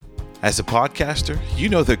As a podcaster, you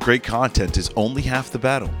know that great content is only half the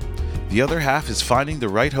battle. The other half is finding the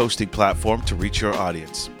right hosting platform to reach your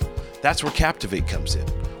audience. That's where Captivate comes in.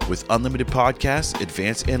 With unlimited podcasts,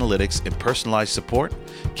 advanced analytics, and personalized support,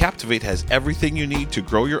 Captivate has everything you need to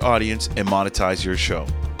grow your audience and monetize your show.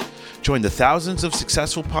 Join the thousands of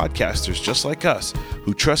successful podcasters just like us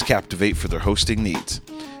who trust Captivate for their hosting needs.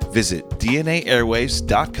 Visit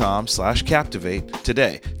dnaairwaves.com/captivate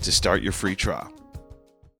today to start your free trial.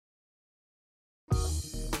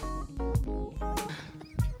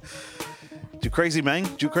 Do crazy, man.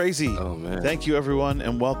 Do crazy. Oh, man. Thank you, everyone,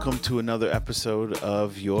 and welcome to another episode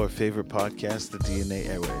of your favorite podcast, the DNA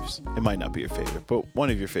Airwaves. It might not be your favorite, but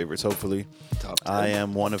one of your favorites, hopefully. Top 10. I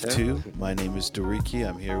am one of 10. two. My name is Doriki.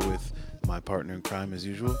 I'm here with my partner in crime, as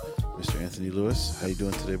usual, Mr. Anthony Lewis. How you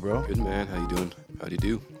doing today, bro? Good, man. How you doing? How do you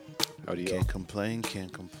do? How do you? Can't complain.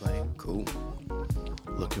 Can't complain. Cool.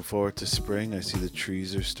 Looking forward to spring. I see the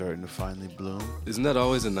trees are starting to finally bloom. Isn't that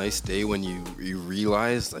always a nice day when you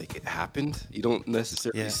realize like it happened? You don't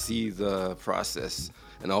necessarily see the process,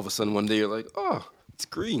 and all of a sudden one day you're like, oh, it's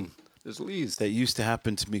green. There's leaves. That used to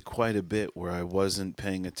happen to me quite a bit, where I wasn't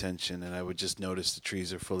paying attention and I would just notice the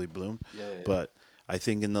trees are fully bloomed. Yeah. But I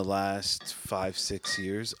think in the last 5-6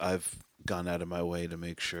 years, I've gone out of my way to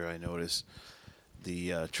make sure I notice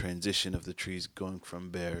the transition of the trees going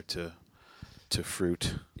from bare to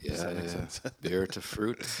fruit. Yeah, Does that make sense? Bare to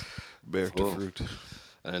fruit. Bare Cool. to fruit.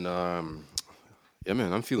 And yeah,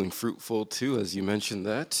 man, I'm feeling fruitful too, as you mentioned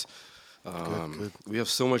that. Good. We have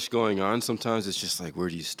so much going on. Sometimes it's just like, where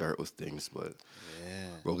do you start with things? But Yeah.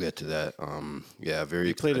 we'll get to that. Yeah, very.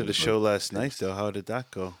 You played at a excited show about last night, though. How did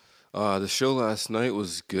that go? The show last night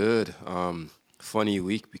was good. Funny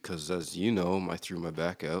week because, as you know, I threw my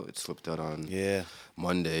back out. It slipped out on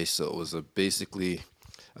Monday, so it was basically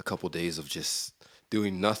a couple days of just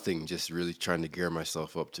doing nothing, just really trying to gear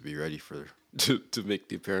myself up to be ready to make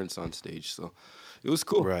the appearance on stage. So it was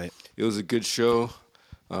cool. Right. It was a good show.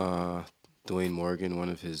 Dwayne Morgan, one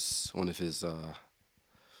of his I want to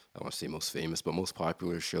say most famous, but most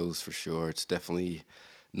popular shows for sure. It's definitely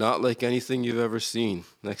not like anything you've ever seen.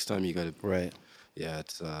 Next time you got to. Right. Yeah,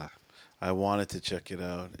 it's. I wanted to check it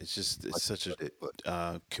out. It's such a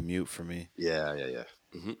commute for me. Yeah.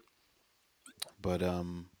 Mm-hmm. But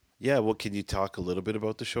yeah. Well, can you talk a little bit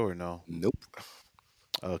about the show or no? Nope.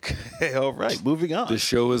 Okay. All right. Moving on. The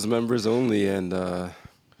show is members only, and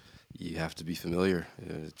you have to be familiar.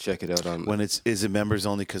 Check it out on. Is it members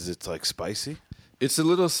only because it's like spicy? It's a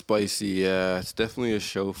little spicy. Yeah, it's definitely a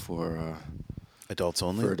show for Adults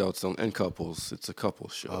only. for adults and couples. It's a couple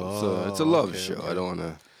show. Oh, it's a love okay, show. okay. I don't want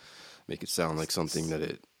to make it sound like something that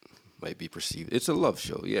it might be perceived. It's a love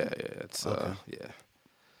show. Yeah. It's yeah.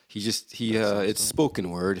 It's spoken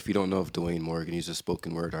word. If you don't know of Dwayne Morgan, he's a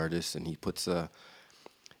spoken word artist, and he puts an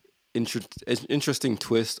interesting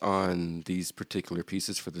twist on these particular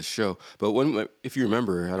pieces for the show. But if you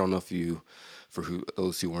remember, I don't know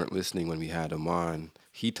those who weren't listening when we had him on,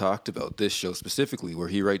 he talked about this show specifically, where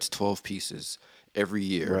he writes 12 pieces every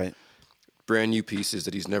year. Right. Brand new pieces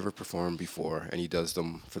that he's never performed before, and he does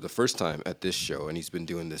them for the first time at this show, and he's been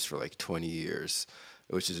doing this for like 20 years,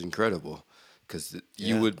 which is incredible, because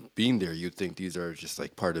being there, you'd think these are just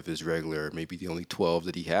like part of his regular, maybe the only 12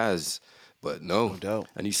 that he has, but no doubt.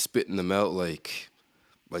 And he's spitting them out like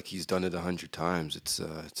he's done it 100 times. It's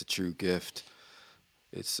a true gift.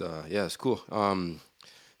 It's cool.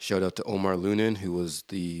 Shout out to Omar Lunin, who was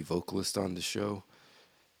the vocalist on the show.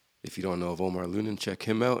 If you don't know of Omar Lunin, check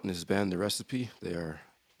him out and his band, The Recipe. They are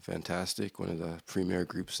fantastic. One of the premier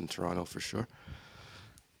groups in Toronto for sure.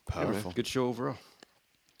 Powerful. Yeah, man. Good show overall.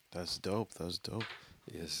 That's dope.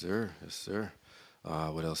 Yes, sir.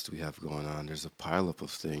 What else do we have going on? There's a pileup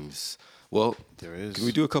of things. Well, There is. Can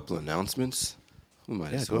we do a couple announcements? We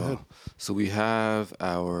might as go well. ahead. So we have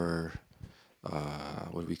our,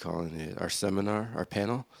 what are we calling it? Our seminar, our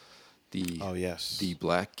panel. Yes. The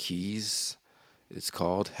Black Keys. It's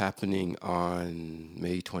called, happening on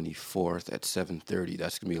May 24th at 7:30.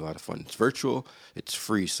 That's going to be a lot of fun. It's virtual. It's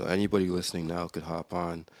free, so anybody listening now could hop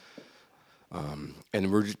on.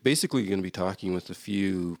 And we're basically going to be talking with a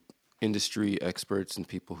few industry experts and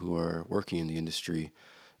people who are working in the industry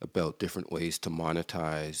about different ways to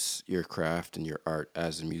monetize your craft and your art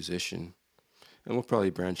as a musician. And we'll probably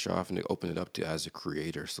branch off and open it up to as a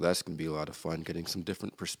creator. So that's going to be a lot of fun, getting some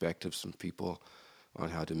different perspectives from people on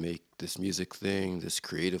how to make this music thing, this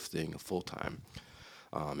creative thing, a full-time,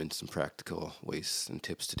 and some practical ways and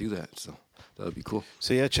tips to do that. So that'll be cool.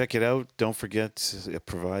 So yeah, check it out. Don't forget to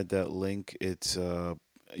provide that link. It's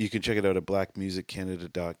you can check it out at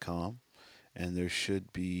blackmusiccanada.com, and there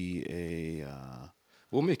should be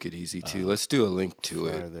We'll make it easy too. Let's do a link to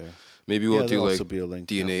it. There. Maybe we'll do like be a link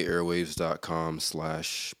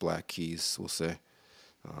DNAairwaves.com/Black Keys, we'll say.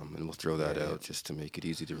 And we'll throw that out just to make it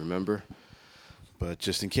easy to remember. But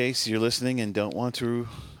just in case you're listening and don't want to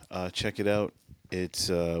check it out, it's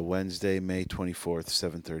Wednesday, May 24th,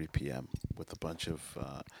 7:30 p.m. with a bunch of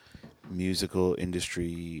musical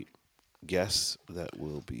industry guests that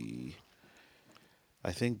will be,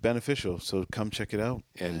 I think, beneficial. So come check it out.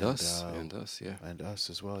 And us, yeah. And us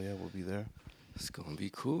as well, yeah, we'll be there. It's going to be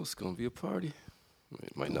cool. It's going to be a party.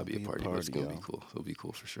 It might not be a party, but it's going to be cool. It'll be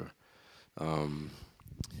cool for sure.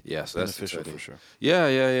 Yeah, so that's beneficial exciting. for sure. Yeah.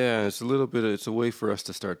 It's it's a way for us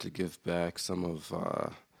to start to give back some of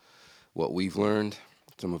what we've learned,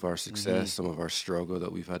 some of our success, some of our struggle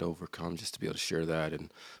that we've had to overcome, just to be able to share that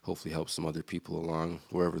and hopefully help some other people along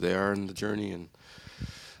wherever they are in the journey and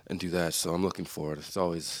do that. So I'm looking forward.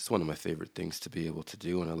 It's one of my favorite things to be able to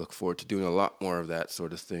do, and I look forward to doing a lot more of that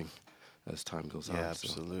sort of thing as time goes on. Yeah,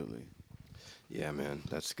 absolutely. So, yeah, man,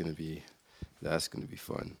 that's gonna be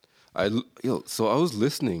fun. So I was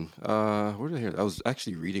listening. Where did I hear? I was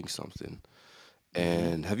actually reading something.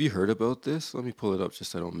 And have you heard about this? Let me pull it up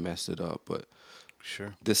just so I don't mess it up. But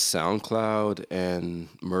sure, this SoundCloud and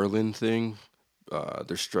Merlin thing,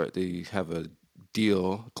 they have a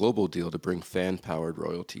global deal to bring fan-powered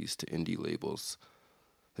royalties to indie labels.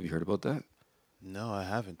 Have you heard about that? No, I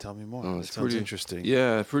haven't. Tell me more. It's sounds interesting.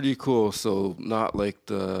 Yeah, pretty cool. So not like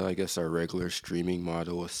our regular streaming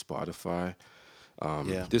model with Spotify.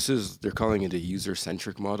 They're calling it a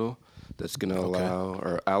user-centric model that's going to allow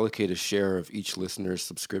or allocate a share of each listener's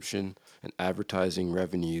subscription and advertising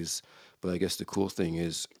revenues. But I guess the cool thing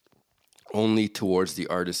is only towards the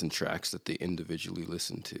artists and tracks that they individually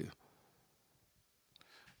listen to.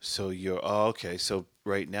 So So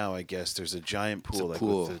right now, I guess there's a giant pool, with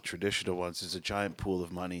the traditional ones. There's a giant pool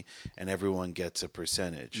of money, and everyone gets a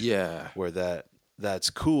percentage. Yeah, where that's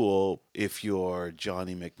cool if you're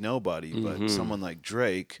Johnny McNobody, but someone like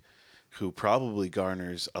Drake, who probably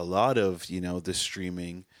garners a lot of the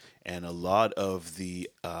streaming and a lot of the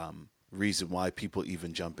reason why people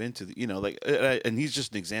even jump into and he's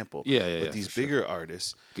just an example. But these bigger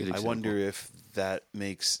artists, I wonder if that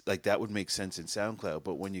would make sense in SoundCloud,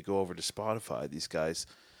 but when you go over to Spotify, these guys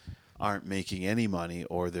aren't making any money,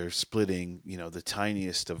 or they're splitting the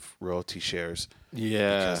tiniest of royalty shares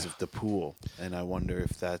because of the pool. And I wonder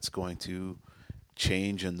if that's going to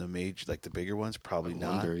change in the the bigger ones. Probably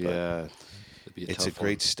not. It's a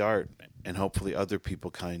great start, and hopefully other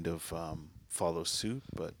people kind of follow suit.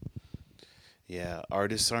 But yeah,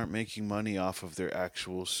 artists aren't making money off of their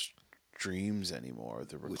actual streams anymore.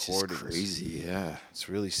 The recordings, which is crazy. Yeah, it's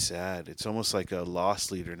really sad. It's almost like a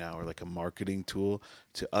loss leader now, or like a marketing tool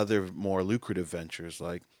to other more lucrative ventures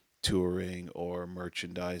like touring or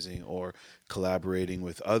merchandising or collaborating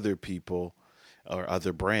with other people or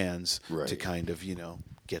other brands to kind of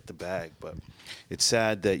get the bag. But it's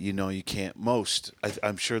sad that you can't.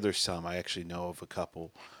 I'm sure there's some. I actually know of a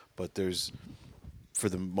couple, but there's, for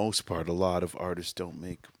the most part, a lot of artists don't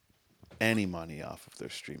make any money off of their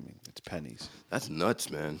streaming. It's pennies. That's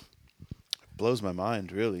nuts, man. Blows my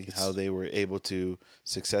mind, really, how they were able to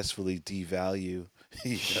successfully devalue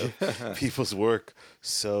people's work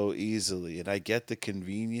so easily. And I get the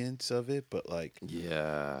convenience of it, but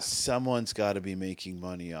someone's got to be making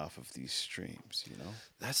money off of these streams.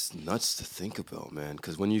 That's nuts to think about, man.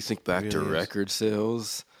 Because when you think back to record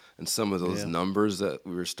sales and some of those numbers that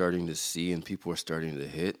we were starting to see and people were starting to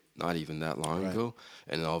hit not even that long ago,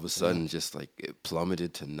 and all of a sudden just it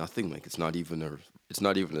plummeted to nothing. Like it's not even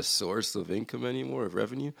a source of income anymore, of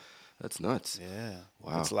revenue. That's nuts. Yeah.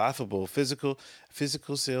 Wow. It's laughable. Physical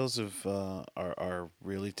sales are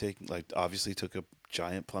really taking, obviously took a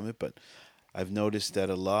giant plummet, but I've noticed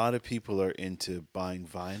that a lot of people are into buying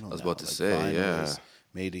vinyl. I was about to say, has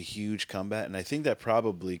made a huge comeback, and I think that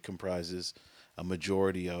probably comprises a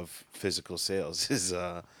majority of physical sales is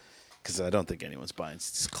because I don't think anyone's buying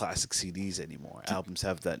classic CDs anymore. Albums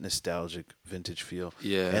have that nostalgic vintage feel,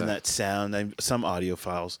 and that sound. Some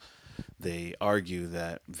audiophiles, they argue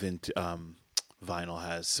that vinyl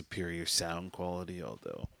has superior sound quality,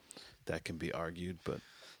 although that can be argued. But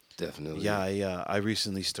definitely, I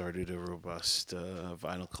recently started a robust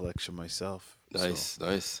vinyl collection myself.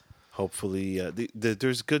 Nice. Hopefully,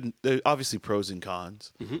 there's obviously pros and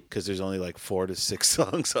cons, because there's only 4 to 6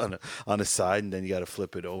 songs on a side, and then you got to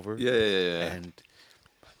flip it over. Yeah.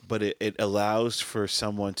 but it allows for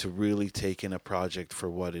someone to really take in a project for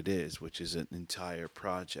what it is, which is an entire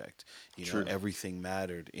project. True. Everything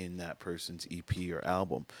mattered in that person's EP or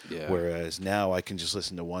album. Yeah. Whereas now I can just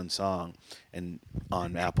listen to one song and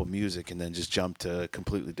on Apple Music and then just jump to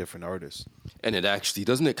completely different artists. And it actually,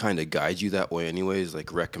 doesn't it kind of guide you that way anyways,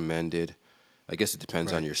 like recommended? I guess it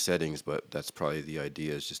depends on your settings, but that's probably the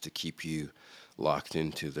idea, is just to keep you locked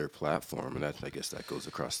into their platform. And I guess that goes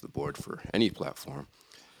across the board for any platform.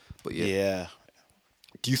 But yeah.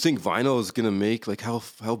 Do you think vinyl is going to make, like, how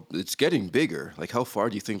it's getting bigger? Like, how far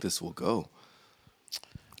do you think this will go?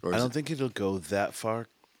 I don't think it'll go that far,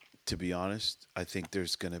 to be honest. I think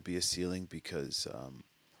there's going to be a ceiling because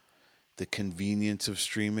the convenience of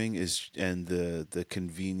streaming and the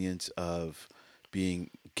convenience of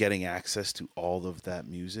getting access to all of that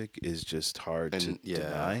music is just hard to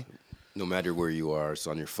deny. No matter where you are, it's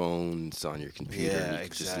on your phone, it's on your computer, and you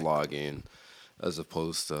can just log in. As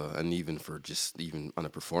opposed to, and even on a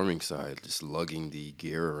performing side, just lugging the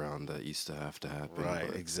gear around that used to have to happen. Right,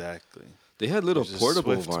 exactly. They had little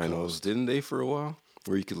portable vinyls, didn't they, for a while?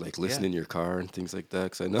 Where you could like listen in your car and things like that.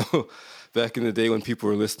 Because I know back in the day when people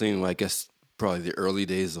were listening, I guess probably the early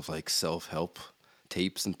days of like self-help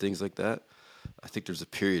tapes and things like that. I think there's a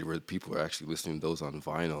period where people were actually listening to those on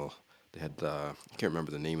vinyl. They had, I can't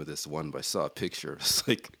remember the name of this one, but I saw a picture.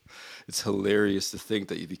 It's hilarious to think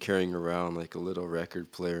that you'd be carrying around like a little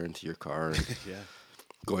record player into your car and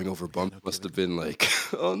going over bumps. Must have been like,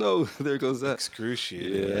 oh no, there goes that.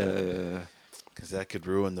 Excruciating. Yeah. Because that could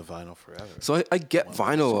ruin the vinyl forever. So I get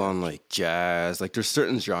vinyl on like jazz. Like there's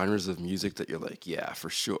certain genres of music that you're like, yeah, for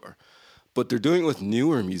sure. But they're doing it with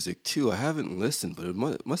newer music too. I haven't listened, but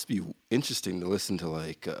it must be interesting to listen to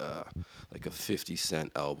like a 50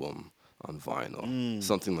 Cent album on vinyl,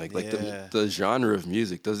 something like the genre of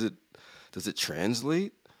music. Does it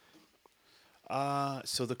translate?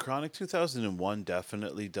 So the Chronic 2001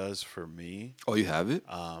 definitely does for me. Oh, you have it?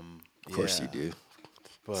 Of course you do.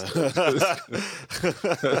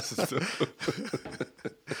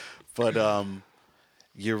 But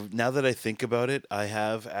now that I think about it, I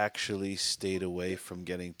have actually stayed away from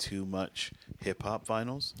getting too much hip hop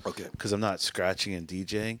vinyls. Okay. Because I'm not scratching and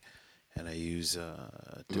DJing, and I use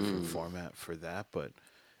a different format for that. But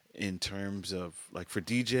in terms of like for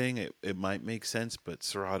DJing, it might make sense. But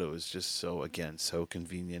Serato is just so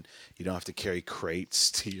convenient. You don't have to carry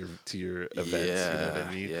crates to your events. Yeah, you know what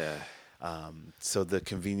I mean? Yeah. So the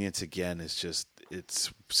convenience again is just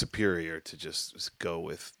it's superior to just go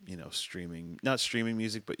with not streaming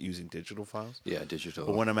music but using digital files. Yeah, digital.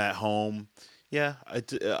 But when I'm at home,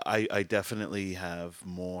 I definitely have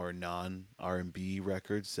more non R&B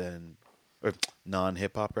records or non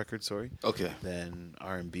hip hop records. Sorry. Okay. Than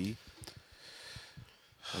R&B.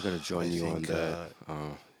 I'm gonna join you on that.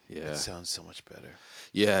 Yeah. It sounds so much better.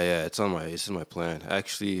 Yeah. It's in my plan.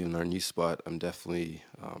 Actually, in our new spot, I'm definitely.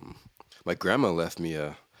 My grandma left me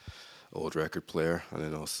a old record player, and I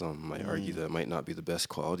know some might argue that it might not be the best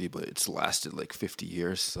quality, but it's lasted like 50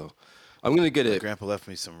 years. So I'm gonna get it. My grandpa left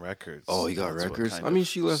me some records. Oh, he got records.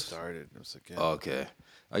 She left. Started. It was like, okay.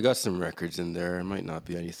 I got some records in there. It might not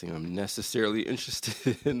be anything I'm necessarily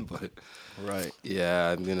interested in, but right.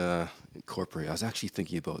 Yeah, I'm gonna incorporate. I was actually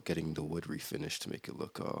thinking about getting the wood refinished to make it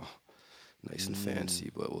look all nice and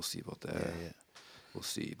fancy, but we'll see about that. Yeah. We'll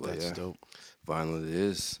see. But that's dope. Vinyl it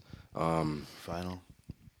is. Vinyl.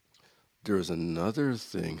 There was another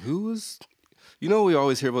thing. Who was? We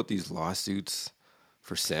always hear about these lawsuits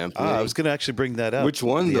for sampling. I was going to actually bring that up. Which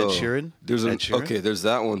one, though? Ed Sheeran? Ed Sheeran? Okay, there's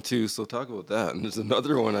that one, too. So talk about that. And there's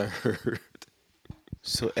another one I heard.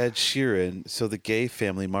 So Ed Sheeran, the Gaye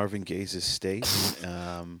family, Marvin Gaye's estate.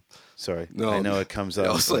 Sorry. No, I know it comes up.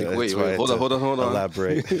 I was like, wait, hold on.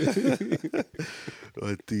 Elaborate.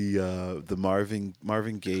 But the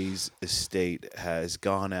Marvin Gaye's estate has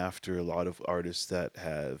gone after a lot of artists that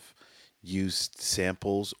have used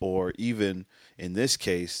samples, or even in this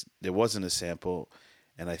case, there wasn't a sample.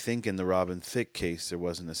 And I think in the Robin Thicke case, there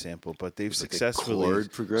wasn't a sample, but they've successfully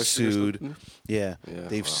sued. Yeah,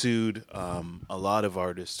 they've sued a lot of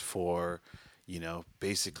artists for,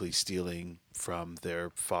 basically stealing from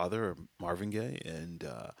their father, Marvin Gaye, and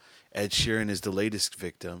Ed Sheeran is the latest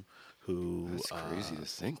victim. That's crazy to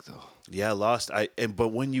think, though. Yeah, lost. But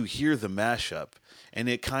when you hear the mashup, and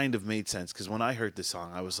it kind of made sense because when I heard the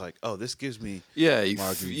song, I was like, "Oh, this gives me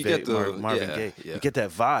Marvin Gaye. You get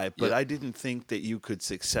that vibe." But I didn't think that you could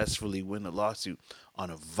successfully win a lawsuit on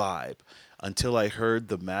a vibe until I heard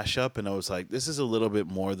the mashup, and I was like, "This is a little bit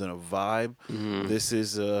more than a vibe. Mm-hmm. This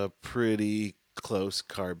is a pretty close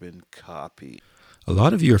carbon copy." A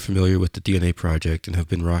lot of you are familiar with the DNA Project and have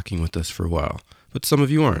been rocking with us for a while. but some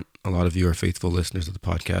of you aren't. A lot of you are faithful listeners of the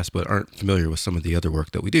podcast, but aren't familiar with some of the other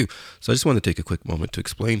work that we do. So I just want to take a quick moment to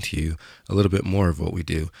explain to you a little bit more of what we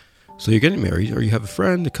do. So you're getting married, or you have a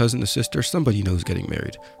friend, a cousin, a sister, somebody you know who's getting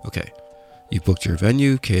married. Okay. You've booked your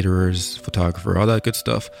venue, caterers, photographer, all that good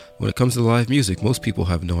stuff. When it comes to live music, most people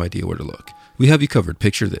have no idea where to look. We have you covered.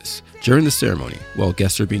 Picture this. During the ceremony, while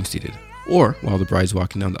guests are being seated, or while the bride's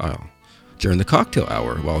walking down the aisle. During the cocktail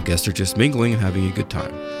hour, while guests are just mingling and having a good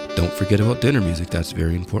time. Don't forget about dinner music. That's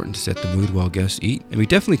very important to set the mood while guests eat. And we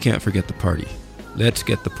definitely can't forget the party. Let's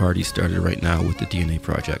get the party started right now with the DNA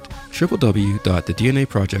Project.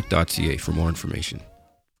 www.thednaproject.ca for more information.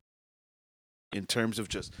 In terms of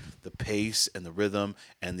just the pace and the rhythm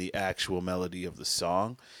and the actual melody of the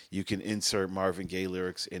song, you can insert Marvin Gaye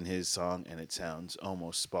lyrics in his song and it sounds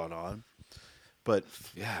almost spot on. But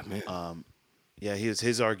yeah, man.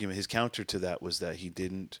 His argument, his counter to that was that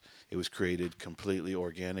it was created completely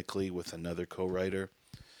organically with another co-writer.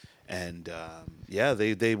 And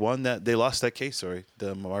they won that. They lost that case. Sorry,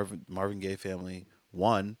 the Marvin Gaye family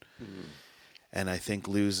won, and I think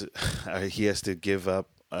he has to give up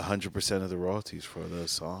 100% of the royalties for those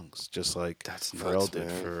songs, just like Pharrell did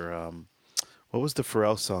for what was the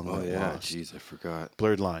Pharrell song? Oh yeah, jeez, I forgot.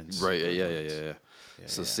 Blurred Lines. Right. Yeah.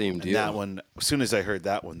 So same deal. And that one. As soon as I heard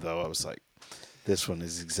that one, though, I was like, this one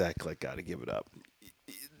is exactly like Gotta Give It Up.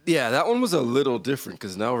 Yeah, that one was a little different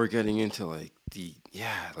because now we're getting into like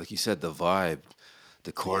like you said, the vibe,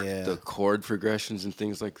 the chord progressions and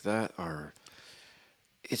things like that are.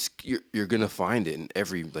 You're gonna find it in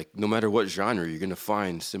every, like, no matter what genre, you're gonna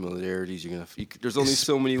find similarities. There's only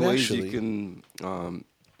so many ways you can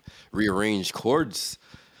rearrange chords.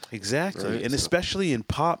 Exactly, right? and especially in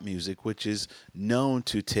pop music, which is known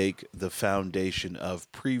to take the foundation of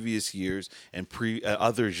previous years and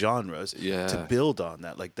other genres to build on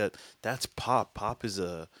that. Like that's pop. Pop is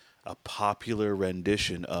a popular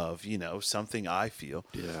rendition of, something I feel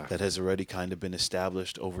that has already kind of been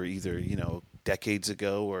established over either, decades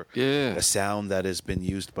ago or a sound that has been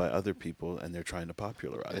used by other people and they're trying to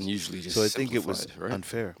popularize. And usually just so I think it was right?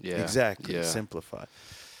 unfair. Yeah. Exactly. Yeah. Simplify.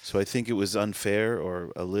 So I think it was unfair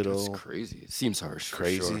or a little... It's crazy. It seems harsh.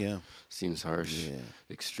 Crazy, for sure. Yeah. Seems harsh. Yeah.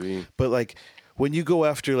 Extreme. But like when you go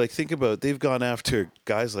after, like, think about, they've gone after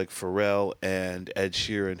guys like Pharrell and Ed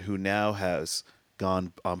Sheeran, who now has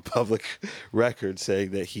gone on public record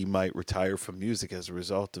saying that he might retire from music as a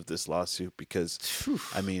result of this lawsuit because,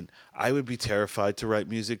 I mean, I would be terrified to write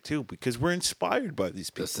music too because we're inspired by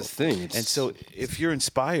these people. That's the thing. And so if you're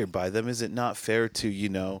inspired by them, is it not fair to,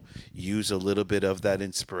 use a little bit of that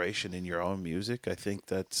inspiration in your own music? I think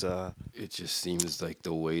that's... It just seems like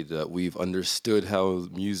the way that we've understood how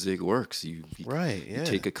music works. You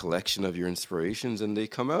take a collection of your inspirations and they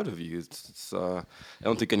come out of you. I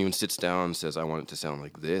don't think anyone sits down and says, I want it to sound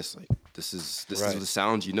like this. Like this is the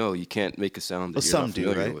sound. You can't make a sound that you're not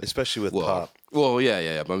familiar with. Especially with pop. Well,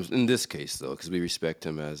 yeah. But in this case, though, because we respect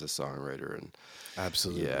him as a songwriter, and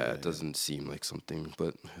absolutely, it doesn't seem like something.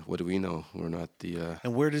 But what do we know? We're not the.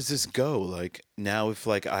 And where does this go? Like now, if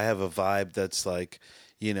like I have a vibe that's like,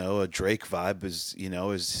 a Drake vibe is,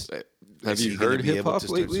 Have you heard hip hop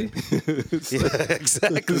lately?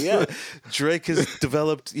 Exactly. Yeah, Drake has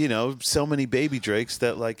developed, so many baby Drakes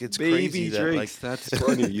that like it's crazy. Baby Drakes. That's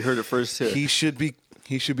funny. You heard it first here. He should be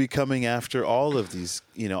coming after all of these,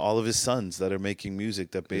 all of his sons that are making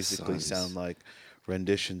music that basically sound like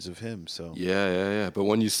renditions of him. So yeah. But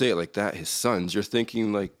when you say it like that, his sons, you're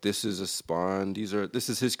thinking like this is a spawn. This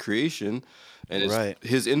is his creation, and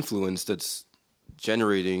his influence that's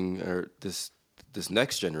generating this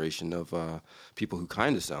next generation of people who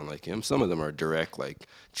kind of sound like him. Some of them are direct, like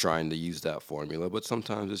trying to use that formula, but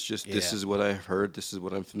sometimes it's just this is what I've heard, this is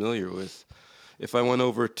what I'm familiar with. If I went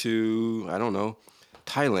over to, I don't know,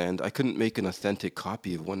 Thailand, I couldn't make an authentic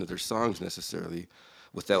copy of one of their songs necessarily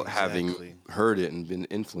without having heard it and been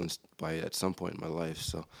influenced by it at some point in my life.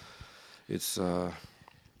 So it's a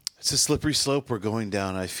slippery slope we're going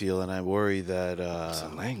down, I feel, and I worry that it's a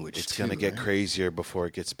language. It's going to get crazier before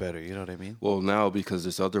it gets better. You know what I mean? Well, now because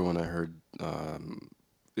this other one I heard,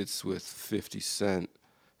 it's with 50 Cent,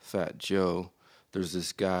 Fat Joe. There's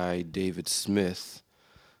this guy, David Smith,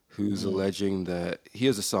 who's alleging that he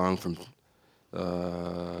has a song from,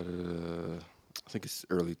 I think it's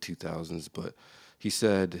early 2000s, but he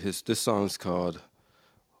said this song's called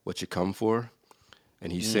What You Come For.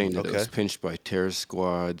 And he's saying that it was pinched by Terror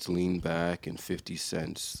Squad's Lean Back and 50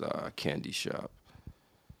 Cent's Candy Shop.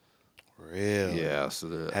 Really? Yeah.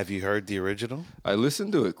 So have you heard the original? I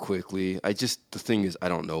listened to it quickly. The thing is, I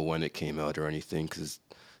don't know when it came out or anything because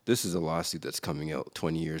this is a lawsuit that's coming out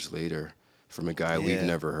 20 years later from a guy we've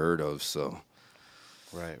never heard of. So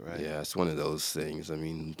Right. Yeah, it's one of those things. I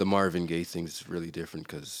mean, the Marvin Gaye thing is really different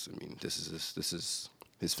because I mean, this is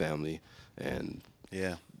his family, and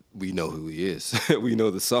Yeah. we know who he is. We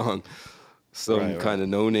know the song. Some Right. kind of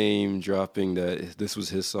no name dropping that this was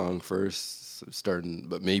his song first, starting,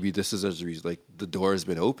 but maybe this is as a reason. Like the door has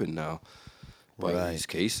been opened now by Right. these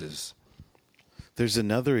cases. There's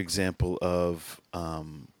another example of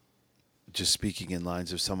just speaking in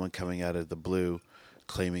lines of someone coming out of the blue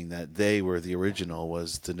claiming that they were the original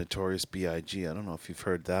was the Notorious B.I.G. I don't know if you've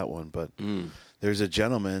heard that one, but there's a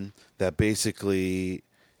gentleman that basically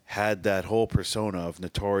had that whole persona of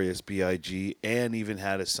Notorious B.I.G. and even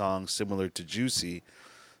had a song similar to Juicy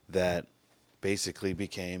that basically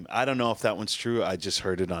became, I don't know if that one's true. I just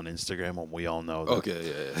heard it on Instagram, and we all know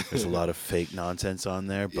that there's a lot of fake nonsense on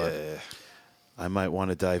there, but I might want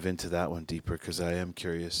to dive into that one deeper because I am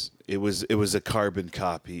curious. It was a carbon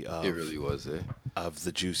copy of It really was, of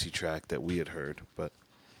the Juicy track that we had heard, but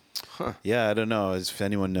yeah, I don't know. If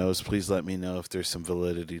anyone knows, please let me know if there's some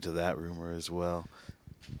validity to that rumor as well.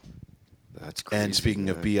 That's crazy. And speaking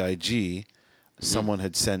of B.I.G., someone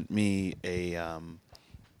had sent me a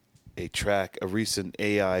track, a recent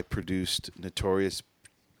AI produced Notorious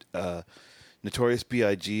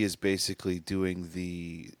B.I.G. is basically doing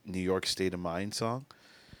the New York State of Mind song.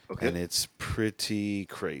 Okay. And it's pretty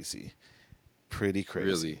crazy. Pretty crazy.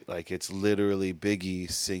 Really? Like it's literally Biggie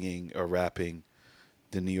singing or rapping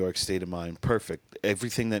the New York State of Mind. Perfect.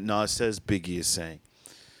 Everything that Nas says, Biggie is saying.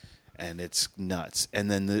 And it's nuts. And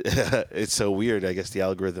then it's so weird. I guess the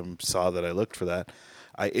algorithm saw that I looked for that.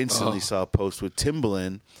 I instantly saw a post with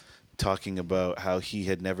Timbaland talking about how he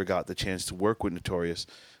had never got the chance to work with Notorious.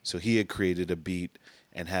 So he had created a beat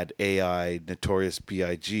and had AI Notorious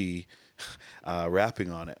B.I.G. Rapping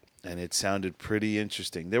on it. And it sounded pretty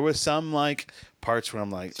interesting. There was some like parts where I'm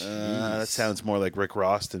like, that sounds more like Rick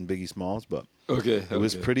Ross than Biggie Smalls, but it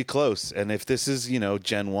was pretty close. And if this is,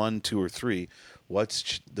 Gen 1, 2, or 3,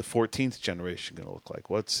 what's the 14th generation going to look like?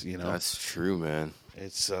 That's true, man.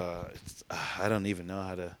 It's I don't even know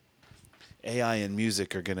how to. AI and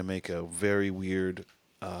music are going to make a very weird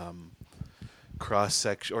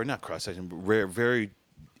cross-section, or not cross-section, but very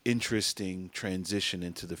interesting transition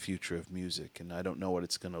into the future of music. And I don't know what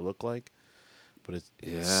it's going to look like, but it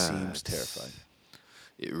seems terrifying.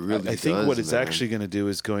 It really I think does, what it's man. actually going to do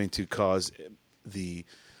is going to cause the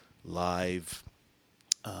live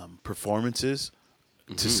performances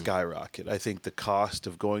to skyrocket. I think the cost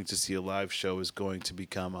of going to see a live show is going to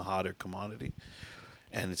become a hotter commodity,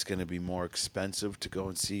 and it's going to be more expensive to go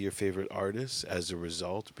and see your favorite artists as a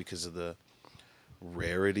result because of the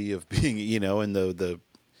rarity of being, and the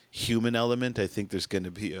human element. I think there's going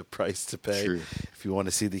to be a price to pay if you want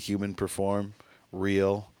to see the human perform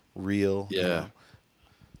real. Yeah.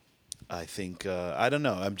 I think, I don't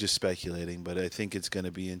know, I'm just speculating, but I think it's going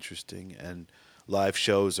to be interesting, and live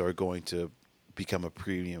shows are going to become a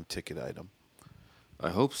premium ticket item. I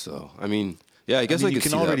hope so. I mean, yeah, I guess you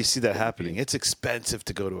can already see that happening. It's expensive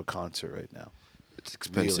to go to a concert right now. It's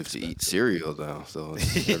expensive to eat cereal, though. So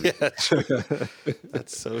true.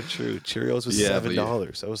 That's so true. Cheerios was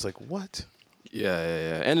 $7. I was like, what?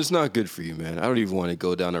 Yeah. And it's not good for you, man. I don't even want to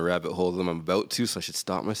go down a rabbit hole that I'm about to, so I should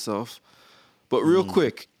stop myself. But real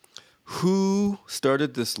quick, who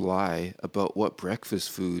started this lie about what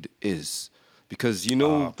breakfast food is? Because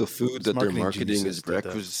the food that they're marketing as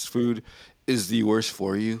breakfast food is the worst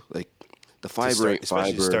for you. Like the fiber,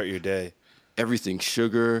 especially to start your day. Everything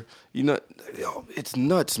sugar. It's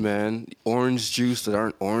nuts, man. Orange juice that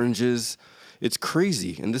aren't oranges. It's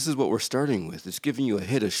crazy. And this is what we're starting with. It's giving you a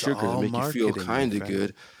hit of sugar to make you feel kind of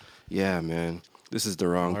good. Yeah, man. This is the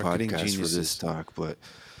wrong podcast for this talk, but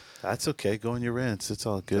that's okay. Go on your rants. It's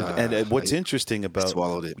all good. And what's interesting about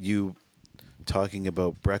you talking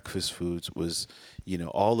about breakfast foods was,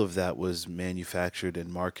 all of that was manufactured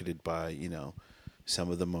and marketed by,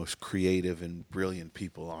 some of the most creative and brilliant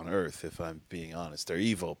people on earth, if I'm being honest. They're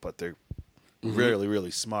evil, but they're really,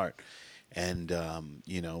 really smart. And,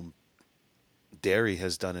 dairy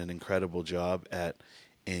has done an incredible job at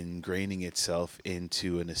ingraining itself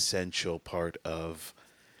into an essential part of,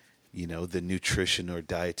 the nutrition or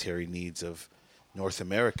dietary needs of North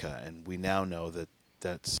America. And we now know that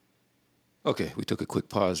that's... Okay, we took a quick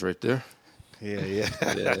pause right there. Yeah.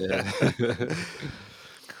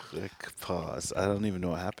 Quick pause. I don't even know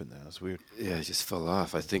what happened there. It was weird. Yeah, it just fell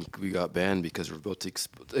off. I think we got banned because we're about to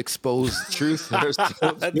expose the truth. That's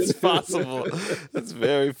possible. That's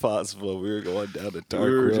very possible. We were going down a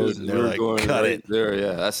dark road and they're like, cut it. There,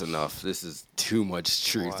 yeah, that's enough. This is too much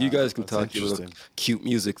truth. Wow, you guys can talk your little cute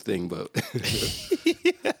music thing, but...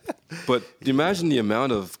 But imagine the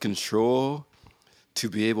amount of control to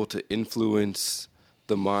be able to influence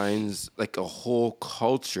the minds, like a whole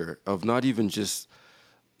culture of not even just,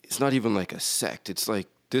 it's not even like a sect. It's like,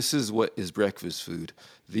 this is what is breakfast food.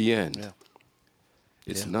 The end. Yeah.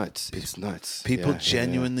 It's Yeah. nuts. It's nuts. People Yeah,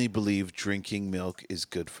 genuinely believe drinking milk is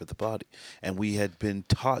good for the body. And we had been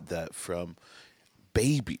taught that from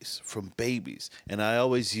babies. And I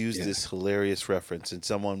always use this hilarious reference, and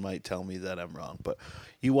someone might tell me that I'm wrong, but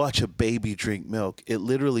you watch a baby drink milk, it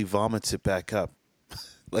literally vomits it back up.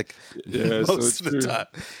 Like most of the time.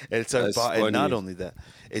 And it's our body. And not only that,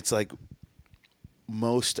 it's like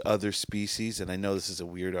most other species, and I know this is a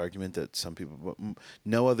weird argument that some people, but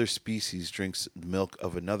no other species drinks milk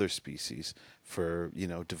of another species for,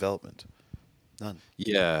 development. None.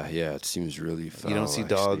 Yeah, it seems really foul. You don't see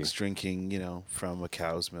dogs drinking, from a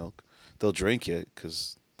cow's milk. They'll drink it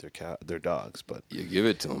because they're dogs, but you give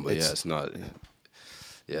it to them. But it's not.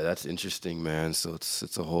 Yeah, that's interesting, man. So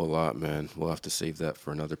it's a whole lot, man. We'll have to save that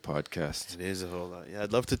for another podcast. It is a whole lot. Yeah,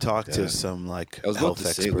 I'd love to talk to some health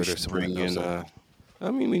expert or someone bring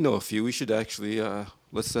in. We know a few. We should actually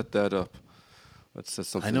let's set that up. Let's set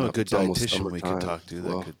something. I know up. a good dietitian we could talk to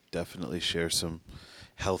well, that could definitely share some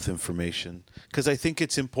health information, because I think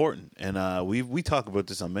it's important. And we talk about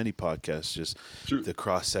this on many podcasts, just the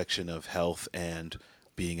cross section of health and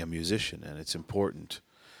being a musician, and it's important,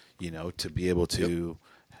 to be able to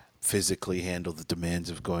physically handle the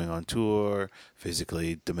demands of going on tour,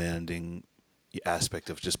 physically demanding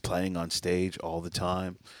aspect of just playing on stage all the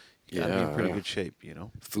time. You gotta be in pretty good shape,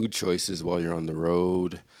 Food choices while you're on the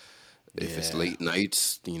road. If it's late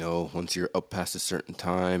nights, once you're up past a certain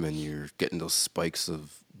time and you're getting those spikes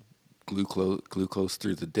of glucose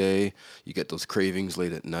through the day, you get those cravings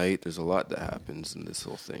late at night. There's a lot that happens in this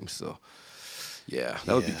whole thing. So, that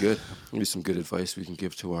would be good. Maybe some good advice we can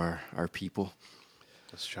give to our people.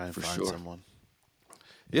 Let's try and find someone.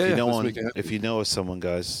 If you know of someone,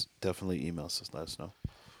 guys, definitely email us. Let us know.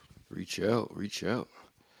 Reach out.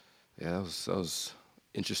 Yeah, that was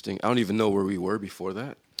interesting. I don't even know where we were before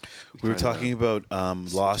that. We were talking about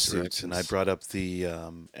lawsuits, and I brought up the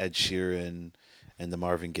Ed Sheeran and the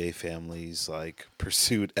Marvin Gaye family's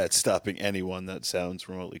pursuit at stopping anyone that sounds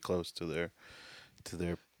remotely close to their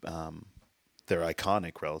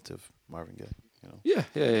iconic relative, Marvin Gaye. Yeah.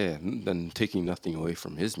 And taking nothing away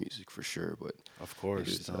from his music for sure, but of course,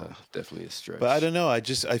 it is definitely a stretch. But I don't know. I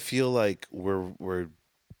feel like we're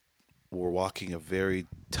walking a very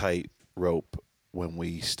tight rope when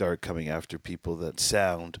we start coming after people that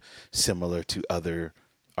sound similar to other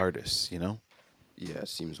artists. Yeah, it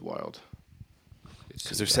seems wild.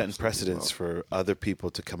 Because they're setting precedents for other people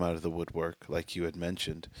to come out of the woodwork, like you had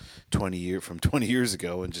mentioned, 20 years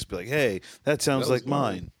ago, and just be like, "Hey, that sounds like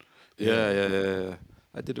mine." Yeah.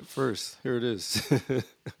 I did it first. Here it is.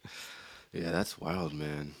 Yeah, that's wild,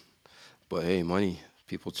 man. But hey, money.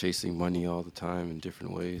 People chasing money all the time in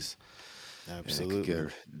different ways. Absolutely. And it could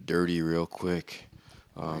get dirty real quick.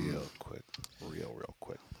 Real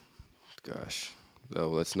quick. Gosh. Though,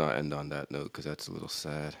 let's not end on that note because that's a little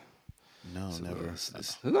sad. No, never.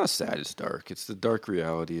 It's not sad. It's dark. It's the dark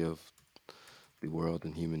reality of the world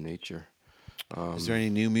and human nature. Is there any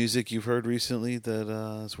new music you've heard recently that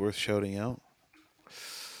is worth shouting out?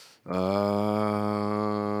 No.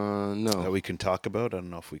 That we can talk about? I don't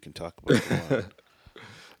know if we can talk about the one.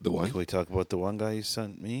 The one? Can we talk about the one guy you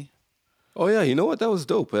sent me? Oh, yeah. You know what? That was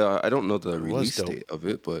dope. I don't know the release date of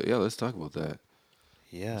it, but yeah, let's talk about that.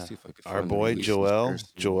 Yeah. See if I could Our find boy Joel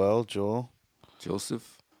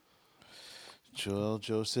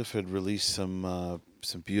Joseph had released some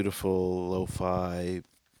beautiful lo-fi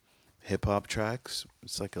hip-hop tracks.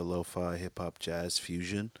 It's like a lo-fi hip-hop jazz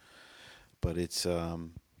fusion, but it's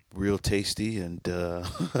real tasty and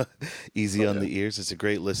easy on the ears. It's a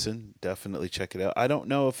great listen. Definitely check it out. I don't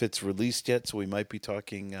know if it's released yet, so we might be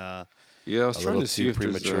talking I was trying to see if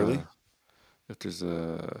prematurely. There's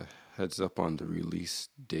a heads up on the release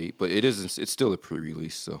date, but it isn't. It's still a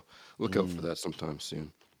pre-release, so look out for that sometime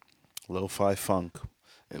soon. Lo-fi funk,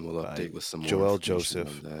 and we'll update with some more Joel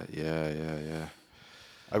Joseph. On that. Yeah.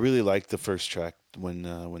 I really liked the first track when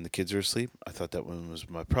the kids are asleep. I thought that one was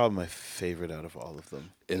probably my favorite out of all of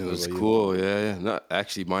them. And it was cool. Yeah. Not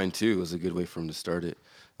actually mine too. It was a good way for him to start it.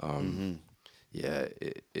 Yeah,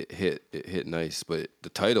 it hit nice, but the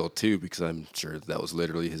title too, because I'm sure that was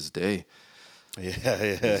literally his day. Yeah.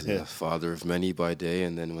 He's a father of many by day,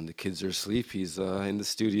 and then when the kids are asleep, he's in the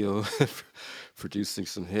studio producing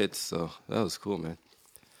some hits. So that was cool, man.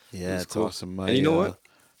 Yeah, it's cool. Awesome. And you know what?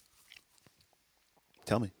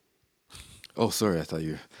 Tell me. Oh, sorry. I thought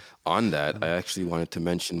you were on that. I actually wanted to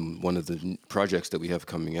mention one of the projects that we have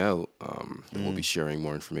coming out that we'll be sharing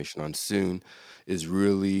more information on soon is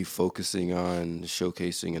really focusing on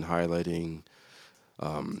showcasing and highlighting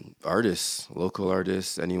artists, local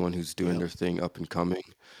artists, anyone who's doing their thing up and coming,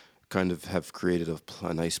 kind of have created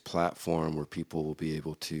a nice platform where people will be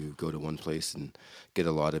able to go to one place and get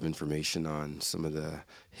a lot of information on some of the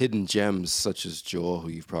hidden gems, such as Joel, who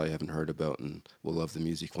you probably haven't heard about and will love the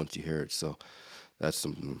music once you hear it. So that's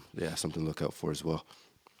something to look out for as well.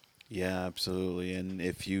 Yeah, absolutely. And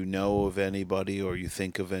if you know of anybody or you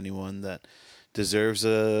think of anyone that deserves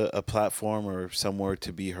a platform or somewhere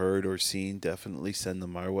to be heard or seen, definitely send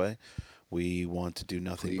them our way. We want to do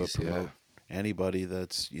nothing but promote anybody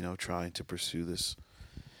that's, trying to pursue this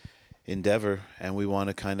endeavor. And we want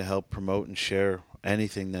to kind of help promote and share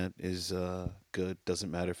anything that is good.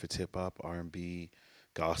 Doesn't matter if it's hip hop, R&B,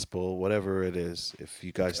 gospel, whatever it is. If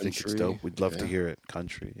you guys think it's dope, we'd love to hear it.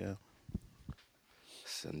 Country, yeah.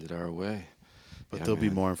 Send it our way. But there'll be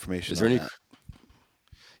more information on that.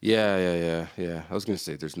 Yeah. I was gonna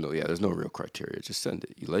say there's no real criteria. Just send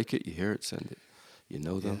it. You like it, you hear it, send it. You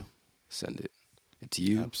know them, send it. It's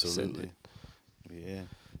you, absolutely. Send it.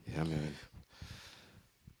 Yeah, man.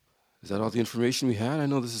 Is that all the information we had? I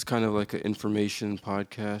know this is kind of like an information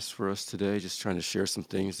podcast for us today, just trying to share some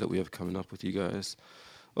things that we have coming up with you guys.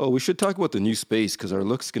 Oh, we should talk about the new space because our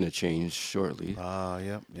look's going to change shortly.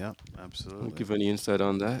 Yep, absolutely. Don't give any insight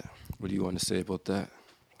on that. What do you want to say about that?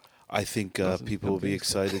 I think people will be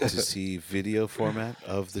excited to see video format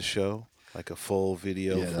of the show, like a full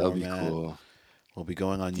video format. That'll be cool. We'll be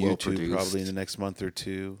going on YouTube probably in the next month or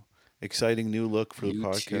two. Exciting new look for the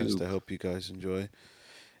podcast. I hope you guys enjoy.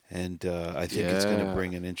 And I think it's going to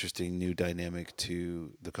bring an interesting new dynamic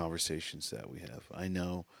to the conversations that we have. I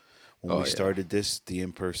know when we started this, the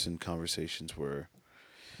in-person conversations were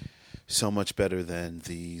so much better than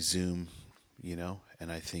the Zoom,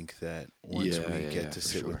 and I think that once we get to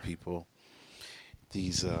sit with people,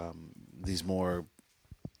 these more,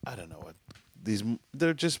 I don't know,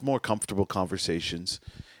 they're just more comfortable conversations.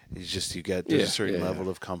 It's just there's a certain level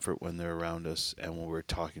of comfort when they're around us and when we're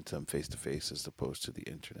talking to them face to face as opposed to the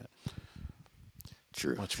internet.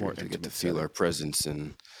 True. Much more to get to feel our presence,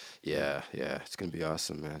 and it's gonna be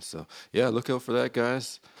awesome, man. So look out for that,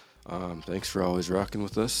 guys. Thanks for always rocking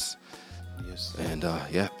with us. Yes. And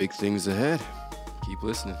big things ahead. Keep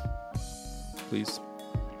listening, please.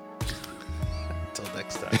 Until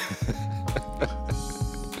next time.